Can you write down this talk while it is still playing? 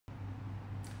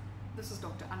This is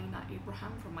Dr. Anina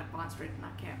Abraham from Advanced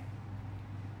Retina Care.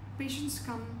 Patients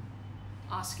come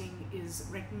asking, is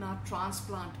retina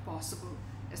transplant possible,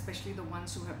 especially the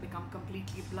ones who have become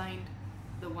completely blind,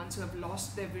 the ones who have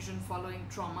lost their vision following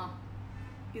trauma.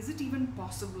 Is it even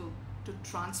possible to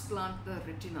transplant the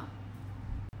retina?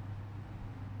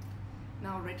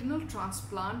 Now, retinal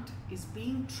transplant is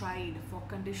being tried for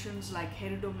conditions like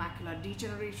heredomacular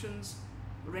degenerations,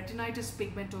 retinitis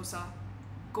pigmentosa,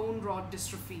 cone rod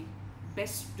dystrophy,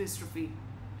 Best dystrophy,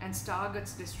 and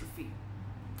Stargardt's dystrophy.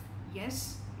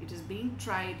 Yes, it is being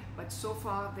tried, but so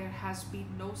far there has been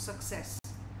no success.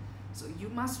 So you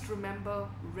must remember,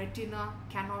 retina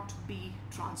cannot be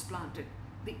transplanted.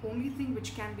 The only thing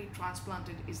which can be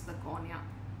transplanted is the cornea.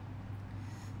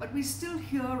 But we still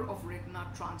hear of retina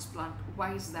transplant.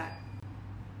 Why is that?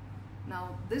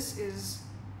 Now, this is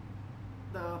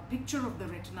the picture of the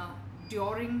retina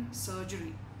during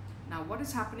surgery. Now, what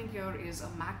is happening here is a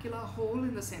macular hole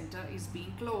in the center is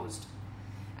being closed.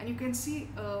 And you can see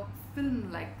a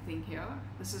film-like thing here.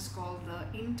 This is called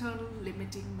the internal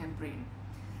limiting membrane.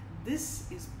 This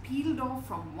is peeled off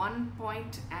from one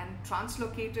point and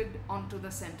translocated onto the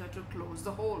center to close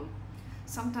the hole.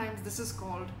 Sometimes this is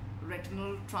called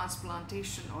retinal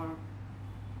transplantation, or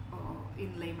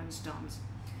in layman's terms.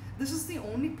 This is the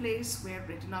only place where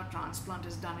retina transplant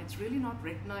is done. It's really not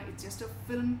retina, it's just a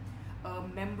film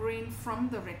membrane from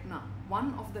the retina.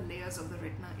 One of the layers of the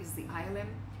retina is the ILM,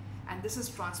 and this is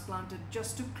transplanted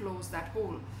just to close that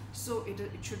hole. So it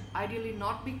should ideally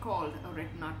not be called a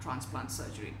retina transplant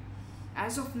surgery.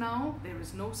 As of now, there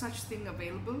is no such thing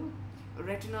available.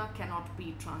 Retina cannot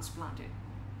be transplanted.